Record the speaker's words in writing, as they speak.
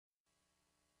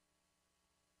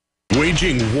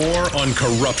Waging war on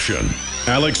corruption.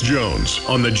 Alex Jones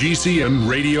on the GCN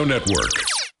Radio Network.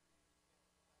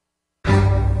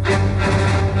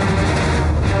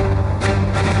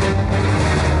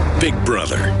 Big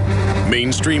Brother,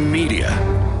 mainstream media,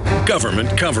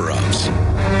 government cover-ups.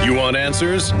 You want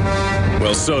answers?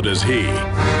 Well, so does he.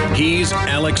 He's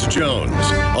Alex Jones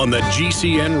on the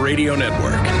GCN Radio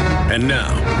Network. And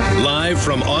now, live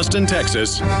from Austin,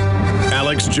 Texas,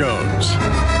 Alex Jones.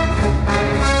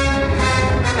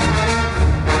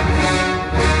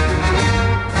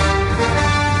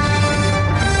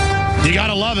 You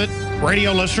gotta love it.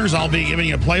 Radio listeners, I'll be giving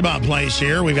you a play-by-plays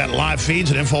here. We've got live feeds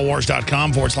at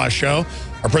Infowars.com/show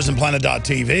or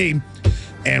PrisonPlanet.tv.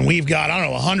 And we've got, I don't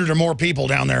know, 100 or more people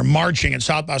down there marching at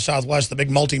South by Southwest, the big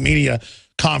multimedia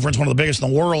conference, one of the biggest in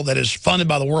the world, that is funded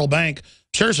by the World Bank.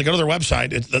 Seriously, go to their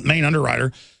website. It's the main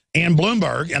underwriter. And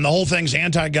Bloomberg. And the whole thing's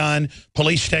anti-gun,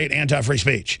 police state, anti-free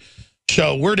speech.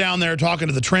 So we're down there talking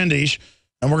to the trendies.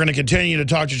 And we're going to continue to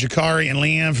talk to Jakari and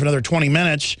Leanne for another 20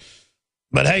 minutes.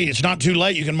 But, hey, it's not too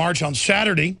late. You can march on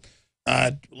Saturday,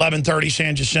 11:30,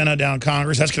 San Jacinto down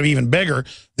Congress. That's going to be even bigger.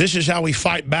 This is how we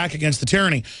fight back against the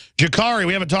tyranny. Jakari,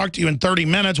 we haven't talked to you in 30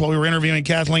 minutes while we were interviewing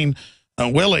Kathleen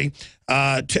Willey.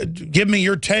 Give me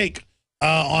your take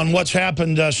on what's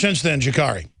happened since then,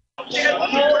 Jakari. Yeah,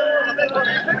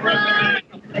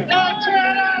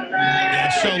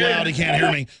 it's so loud he can't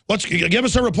hear me. Give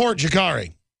us a report,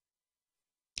 Jakari.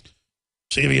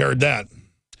 See if you heard that.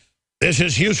 This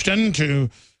is Houston to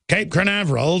Cape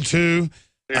Canaveral to...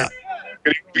 Can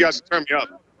you guys turn me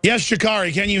up? Yes,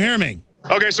 Jakari, can you hear me?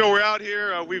 Okay, so we're out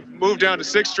here. We've moved down to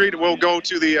 6th Street. We'll go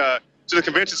to the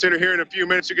convention center here in a few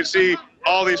minutes. You can see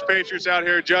all these patriots out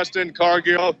here, Justin,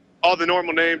 Cargill, all the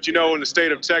normal names, you know, in the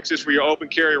state of Texas for your open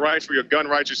carry rights, for your gun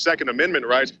rights, your Second Amendment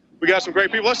rights. We got some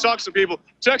great people. Let's talk to some people.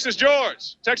 Texas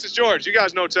George. You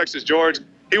guys know Texas George.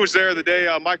 He was there the day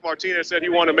Mike Martinez said he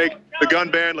wanted to make the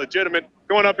gun ban legitimate.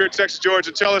 Going up here to Texas George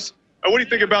and tell us, what do you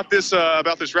think about this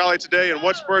rally today, and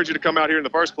what spurred you to come out here in the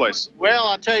first place? Well,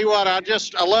 I'll tell you what, I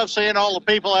love seeing all the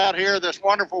people out here this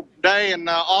wonderful day in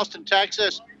Austin,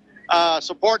 Texas,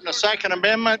 supporting the Second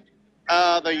Amendment.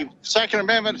 The Second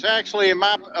Amendment, actually, in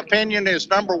my opinion, is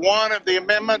number one of the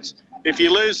amendments. If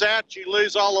you lose that, you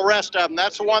lose all the rest of them.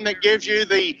 That's the one that gives you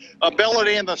the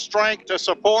ability and the strength to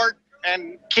support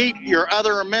and keep your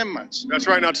other amendments. That's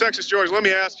right. Now, Texas George, let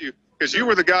me ask you, because you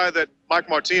were the guy that Mike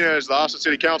Martinez, the Austin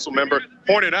City Council member,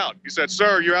 pointed out. He said,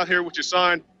 sir, you're out here with your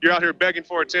sign. You're out here begging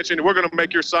for attention, and we're going to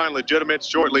make your sign legitimate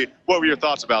shortly. What were your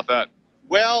thoughts about that?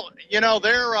 Well, you know,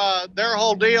 their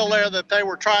whole deal there that they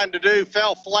were trying to do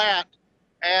fell flat.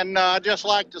 And I'd just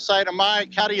like to say to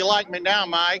Mike, how do you like me now,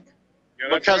 Mike?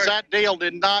 Yeah, because right. That deal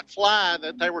did not fly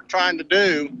that they were trying to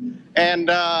do. And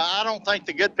I don't think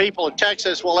the good people of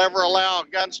Texas will ever allow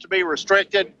guns to be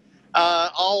restricted.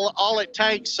 All it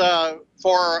takes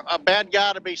for a bad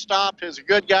guy to be stopped is a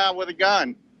good guy with a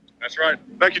gun. That's right.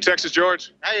 Thank you, Texas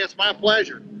George. Hey, it's my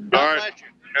pleasure. All right.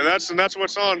 And that's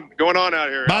what's going on out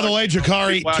here. By the way,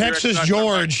 Jakari, Texas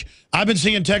George, I've been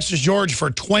seeing Texas George for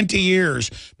 20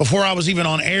 years before I was even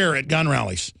on air at gun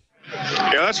rallies.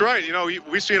 Yeah, that's right. You know,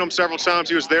 we've seen him several times.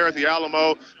 He was there at the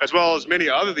Alamo, as well as many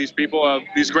other these people,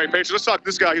 these great patriots. Let's talk to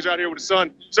this guy. He's out here with his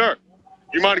son. Sir,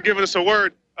 you mind giving us a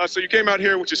word? So you came out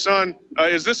here with your son.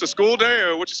 Is this a school day,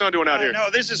 or what's your son doing out here? No,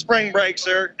 this is spring break,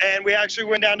 sir. And we actually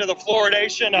went down to the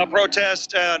fluoridation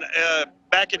protest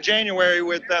back in January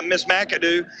with Miss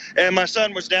McAdoo, and my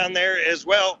son was down there as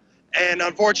well. And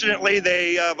unfortunately,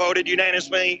 they voted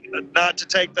unanimously not to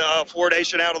take the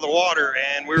fluoridation out of the water.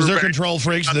 And we were they're control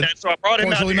freaks that so I brought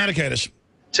him out forcibly medicate us.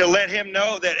 to let him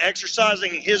know that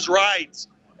exercising his rights,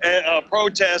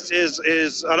 protest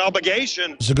is an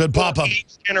obligation. It's a good pop-up. For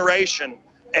each generation.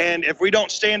 And if we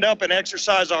don't stand up and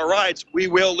exercise our rights, we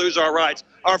will lose our rights.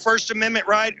 Our First Amendment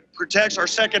right protects our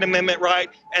Second Amendment right,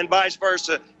 and vice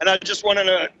versa. And I just wanted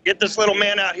to get this little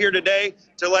man out here today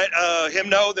to let him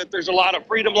know that there's a lot of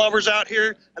freedom lovers out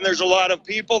here, and there's a lot of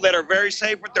people that are very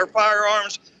safe with their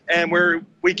firearms, and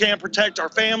we can't protect our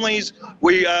families.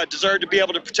 We deserve to be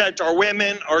able to protect our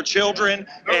women, our children.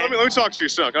 Let me talk to your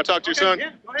son. Can I talk to your son?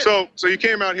 Yeah, go ahead. So you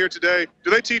came out here today.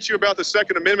 Do they teach you about the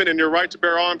Second Amendment and your right to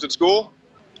bear arms at school?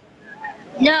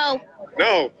 No.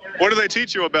 No. What do they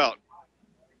teach you about?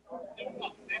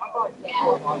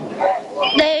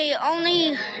 They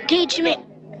only teach me.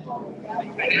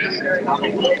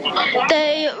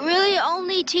 They really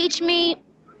only teach me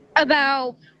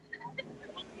about.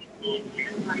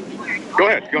 Go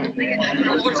ahead.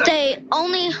 They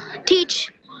only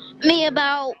teach me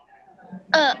about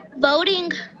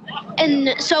voting and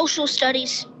social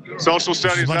studies. Social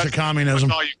studies. It's a bunch of communism.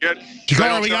 That's all you get.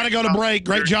 Jakari, we got to go to break.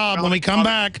 Great job. When we come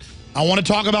back, I want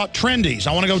to talk about trendies.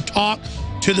 I want to go talk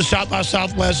to the South by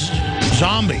Southwest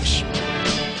zombies.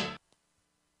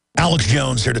 Alex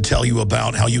Jones here to tell you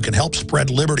about how you can help spread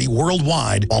liberty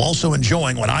worldwide while also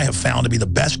enjoying what I have found to be the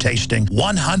best tasting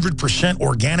 100%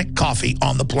 organic coffee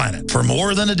on the planet. For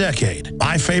more than a decade,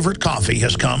 my favorite coffee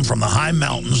has come from the high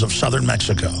mountains of southern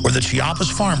Mexico, where the Chiapas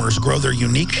farmers grow their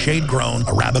unique shade-grown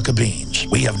Arabica beans.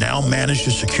 We have now managed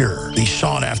to secure these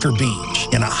sought-after beans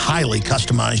in a highly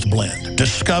customized blend.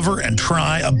 Discover and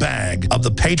try a bag of the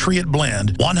Patriot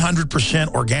Blend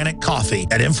 100% organic coffee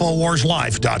at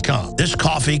InfoWarsLife.com. This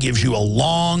coffee gives you a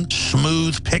long,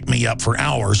 smooth pick-me-up for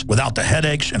hours without the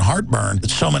headaches and heartburn that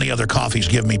so many other coffees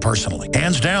give me personally.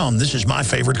 Hands down, this is my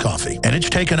favorite coffee, and it's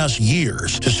taken us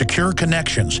years to secure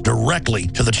connections directly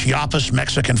to the Chiapas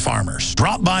Mexican farmers.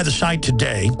 Drop by the site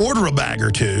today, order a bag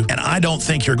or two, and I don't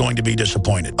think you're going to be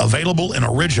disappointed. Available in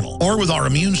original or with our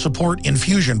Immune Support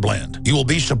Infusion Blend. You will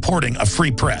be supporting a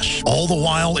free press, all the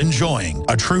while enjoying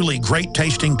a truly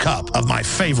great-tasting cup of my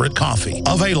favorite coffee.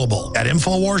 Available at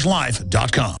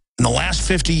InfoWarsLife.com. In the last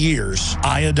 50 years,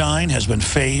 iodine has been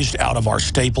phased out of our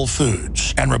staple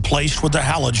foods and replaced with the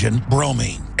halogen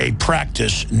bromine, a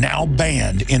practice now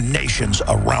banned in nations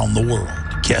around the world.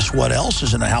 Guess what else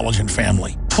is in the halogen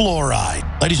family? Fluoride.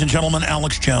 Ladies and gentlemen,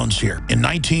 Alex Jones here. In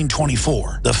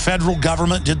 1924, the federal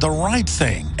government did the right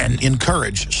thing and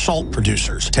encouraged salt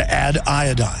producers to add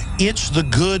iodine. It's the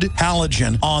good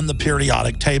halogen on the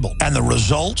periodic table, and the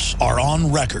results are on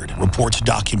record. Reports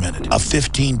documented a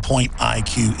 15-point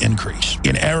IQ increase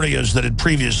in areas that had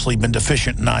previously been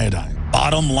deficient in iodine.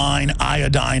 Bottom line,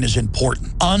 iodine is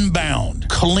important. Unbound,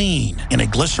 clean, in a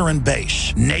glycerin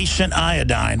base. Nascent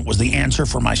iodine was the answer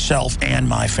for myself and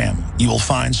my family. You will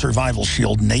find Survival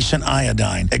Shield Nascent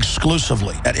Iodine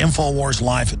exclusively at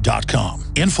InfoWarsLife.com.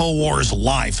 InfoWars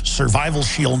Life Survival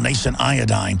Shield Nascent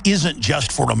Iodine isn't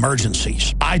just for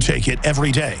emergencies. I take it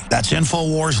every day. That's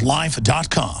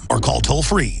InfoWarsLife.com or call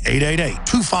toll-free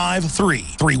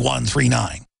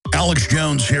 888-253-3139. Alex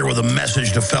Jones here with a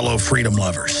message to fellow freedom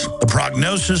lovers. The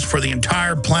prognosis for the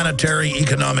entire planetary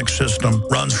economic system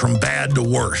runs from bad to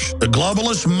worse. The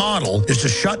globalist model is to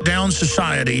shut down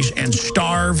societies and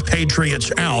starve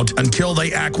patriots out until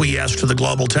they acquiesce to the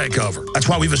global takeover. That's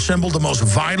why we've assembled the most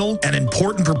vital and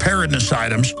important preparedness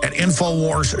items at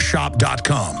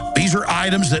InfoWarsShop.com. These are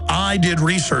items that I did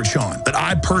research on, that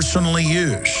I personally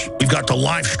use. We've got the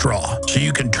Life Straw, so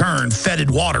you can turn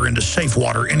fetid water into safe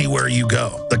water anywhere you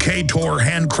go. The K-Tor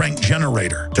hand crank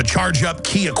generator to charge up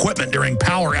key equipment during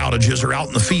power outages or out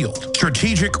in the field.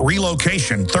 Strategic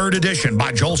Relocation, 3rd edition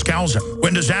by Joel Skousen.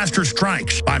 When Disaster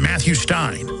Strikes by Matthew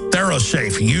Stein.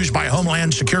 ThyroSafe, used by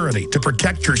Homeland Security to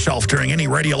protect yourself during any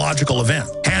radiological event.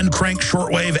 Hand crank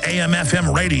shortwave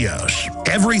AM/FM radios.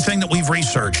 Everything that we've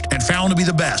researched and found to be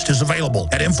the best is available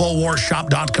at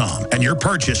InfoWarsShop.com, and your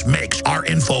purchase makes our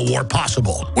InfoWar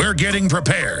possible. We're getting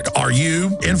prepared. Are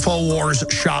you?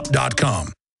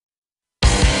 InfoWarsShop.com.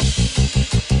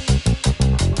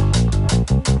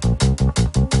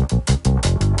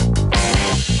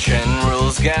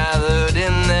 Generals gathered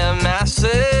in their masses,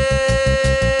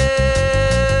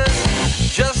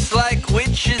 just like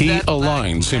witches. He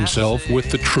aligns himself with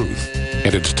the truth,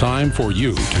 and it's time for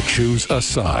you to choose a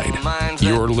side.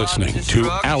 You're listening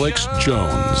to Alex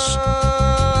Jones.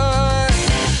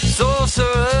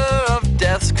 Sorcerer of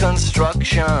death's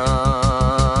construction.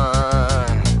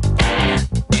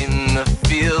 In the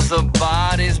fields, the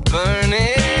bodies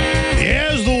burning.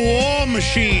 Yes, the war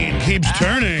machine keeps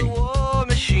turning. The war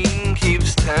machine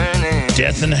keeps turning.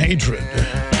 Death and hatred.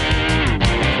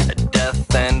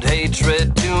 Death and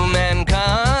hatred to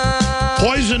mankind.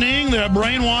 Poisoning their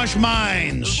brainwashed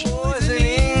minds.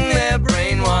 Poisoning their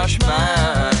brainwashed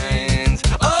minds.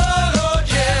 Oh, Lord,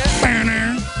 yeah.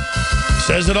 Banner.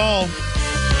 Says it all.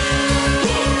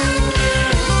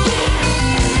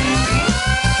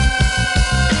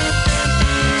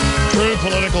 True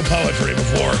political poetry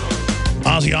before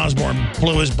Ozzy Osbourne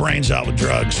blew his brains out with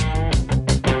drugs.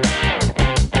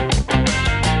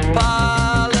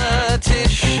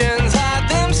 Politicians hide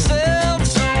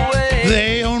themselves away.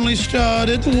 They only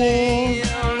started the war. They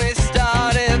only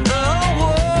started the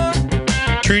war.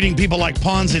 Treating people like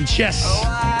pawns in chess.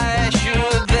 Why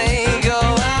should they go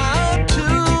out to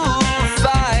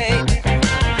fight?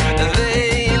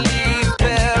 They leave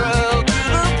peril to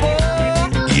the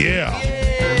poor. Yeah.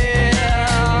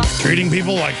 Treating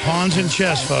people like pawns in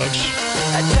chess, folks.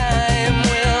 Time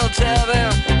will tell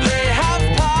them they have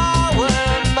power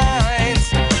and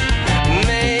minds,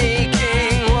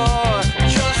 making war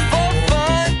just for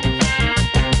fun,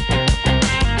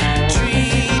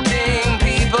 treating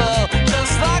people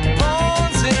just like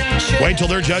pawns in chess. Wait till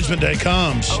their judgment day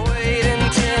comes. Wait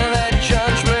until they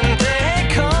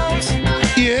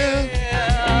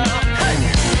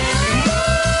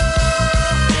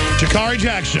Jakari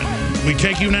Jackson, we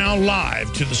take you now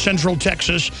live to the Central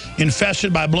Texas,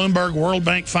 infested by Bloomberg, World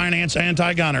Bank finance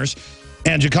anti-gunners.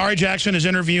 And Jakari Jackson is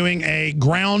interviewing a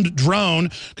ground drone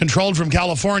controlled from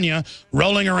California,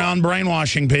 rolling around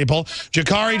brainwashing people.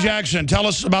 Jakari Jackson, tell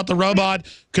us about the robot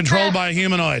controlled by a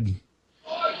humanoid.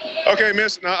 Okay,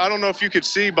 Miss, now, I don't know if you could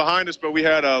see behind us, but we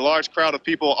had a large crowd of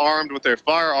people armed with their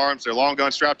firearms, their long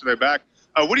guns strapped to their back.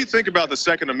 What do you think about the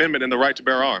Second Amendment and the right to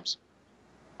bear arms?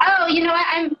 Oh, you know what?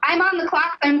 I'm on the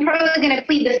clock. I'm probably going to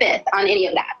plead the fifth on any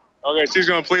of that. Okay, she's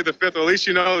going to plead the fifth. At least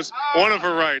she knows one of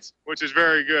her rights, which is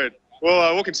very good.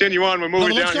 Well, we'll continue on. We're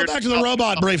moving let's down go here. back to the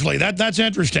robot briefly. That's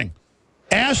interesting.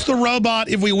 Ask the robot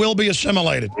if we will be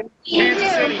assimilated. Okay,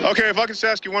 if I could just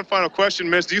ask you one final question,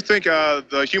 Miss, do you think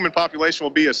the human population will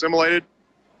be assimilated?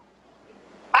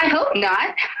 I hope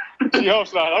not. She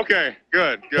hopes not. Okay,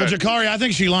 good. Well, Jakari, I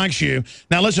think she likes you.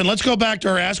 Now, listen, let's go back to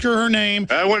her. Ask her name.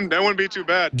 That wouldn't be too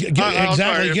bad. Exactly.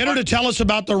 Sorry, Get her to tell us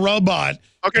about the robot.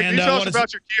 Okay, can you tell us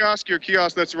about your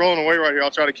kiosk that's rolling away right here? I'll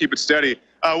try to keep it steady.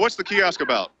 What's the kiosk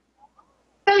about?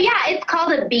 So, yeah, it's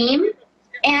called a Beam,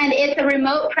 and it's a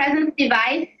remote presence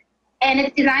device, and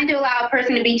it's designed to allow a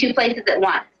person to be two places at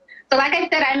once. So like I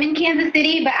said, I'm in Kansas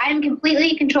City, but I'm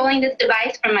completely controlling this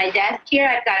device from my desk here.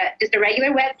 I've got just a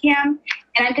regular webcam,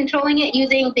 and I'm controlling it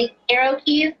using the arrow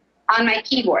keys on my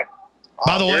keyboard.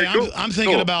 By the way, I'm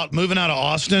thinking about moving out of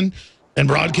Austin and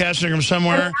broadcasting from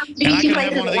somewhere, and I could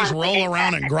have one of these roll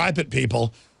around and gripe at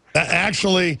people.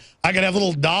 Actually, I could have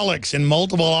little Daleks in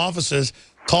multiple offices,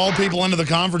 call people into the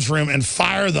conference room and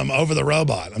fire them over the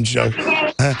robot. I'm joking.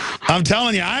 I'm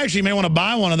telling you, I actually may want to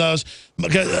buy one of those.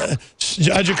 Because,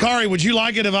 Jakari, would you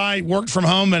like it if I worked from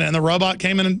home and the robot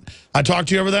came in and I talked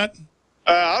to you over that?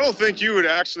 I don't think you would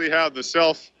actually have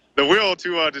the will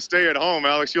to stay at home,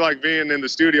 Alex. You like being in the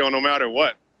studio no matter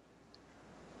what.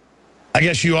 I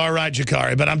guess you are right,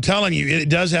 Jakari. But I'm telling you, it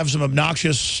does have some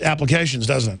obnoxious applications,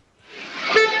 doesn't it?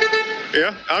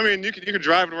 Yeah, I mean, you could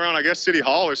drive it around, I guess, City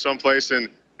Hall or someplace and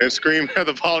scream at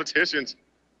the politicians.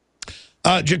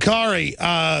 Jakari,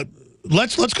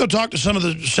 let's go talk to some of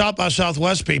the South by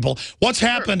Southwest people. What's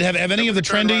happened? Have any of the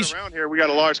trendies around here? We got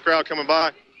a large crowd coming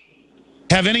by.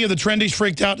 Have any of the trendies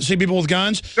freaked out to see people with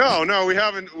guns? No, we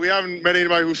haven't met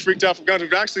anybody who's freaked out from guns.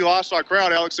 We've actually lost our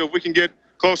crowd, Alex. So if we can get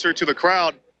closer to the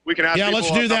crowd, we can have people. Yeah, let's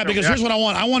do that, because here's what I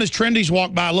want. I want as trendies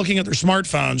walk by looking at their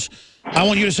smartphones. I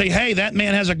want you to say, hey, that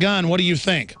man has a gun. What do you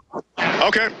think?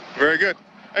 Okay, very good.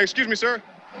 Hey, excuse me, sir.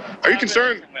 Are you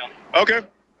concerned? Okay.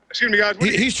 Excuse me, guys.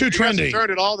 He's too trendy. Are you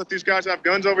concerned at all that these guys have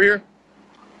guns over here?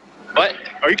 What?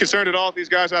 Are you concerned at all that these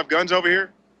guys have guns over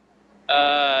here?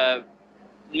 No.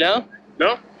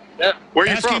 No? No. Where are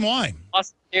you Ask from? him why.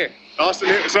 Austin here. Austin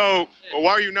here. So why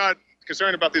are you not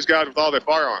concerned about these guys with all their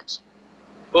firearms?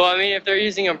 Well, I mean, if they're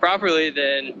using them properly,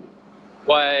 then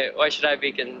why should I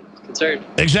be concerned?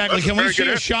 Exactly. That's Can we see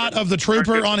a shot of the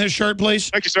trooper on his shirt, please?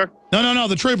 Thank you, sir. No,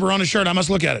 the trooper on his shirt. I must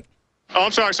look at it. Oh,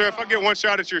 I'm sorry, sir. If I get one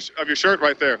shot at of your shirt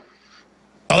right there.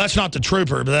 Oh, that's not the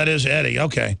trooper, but that is Eddie.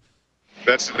 Okay.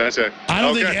 That's it. I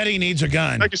don't think Eddie needs a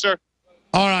gun. Thank you, sir.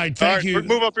 All right, thank you.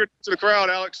 Move up here to the crowd,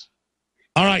 Alex.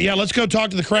 All right, yeah, let's go talk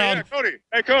to the crowd. Hey, Cody.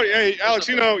 Hey, Cody. Hey, Alex.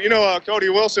 You know, Cody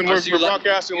Wilson. We're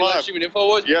broadcasting live.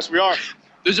 Yes, we are.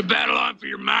 There's a battle on for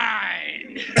your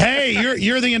mind. Hey,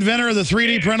 you're the inventor of the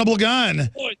 3D printable gun.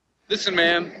 Listen,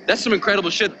 man, that's some incredible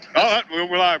shit. Oh,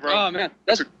 we're live, bro. Oh, man.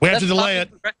 We have to delay it.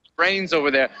 Brains over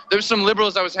there. There's some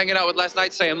liberals I was hanging out with last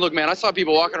night saying, look, man, I saw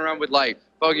people walking around with,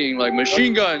 fucking,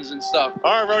 machine guns and stuff.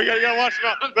 All right, bro, you gotta watch it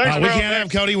out. Thanks, we can't have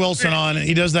Cody Wilson on.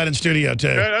 He does that in studio, too.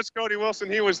 Yeah, that's Cody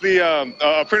Wilson. He was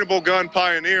the printable gun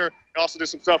pioneer. He also did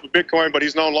some stuff with Bitcoin, but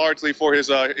he's known largely for his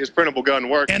printable gun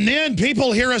work. And then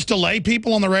people hear us delay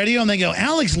people on the radio, and they go,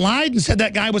 Alex lied and said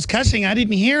that guy was cussing. I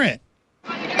didn't hear it.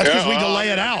 That's because we delay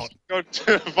it out. Go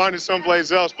find it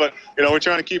someplace else, but, we're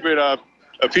trying to keep it a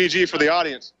PG for the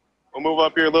audience. We'll move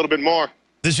up here a little bit more.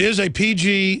 This is a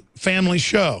PG family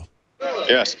show.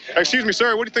 Yes. Excuse me,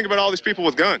 sir. What do you think about all these people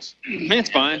with guns? Man, it's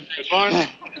fine. It's fine?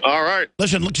 All right.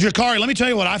 Listen, Jakari, let me tell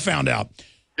you what I found out.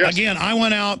 Yes. Again, I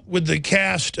went out with the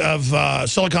cast of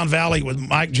Silicon Valley with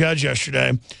Mike Judge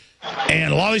yesterday,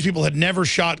 and a lot of these people had never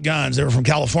shot guns. They were from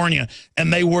California,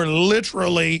 and they were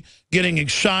literally getting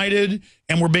excited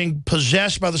and were being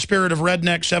possessed by the spirit of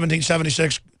redneck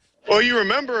 1776. Well, you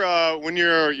remember when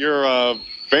your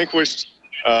vanquished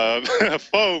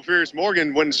foe, Piers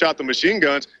Morgan, went and shot the machine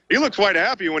guns. He looked quite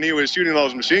happy when he was shooting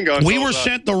those machine guns. We were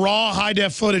sent the raw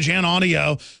high-def footage and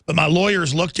audio, but my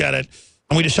lawyers looked at it,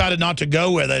 and we decided not to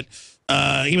go with it,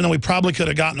 even though we probably could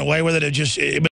have gotten away with it.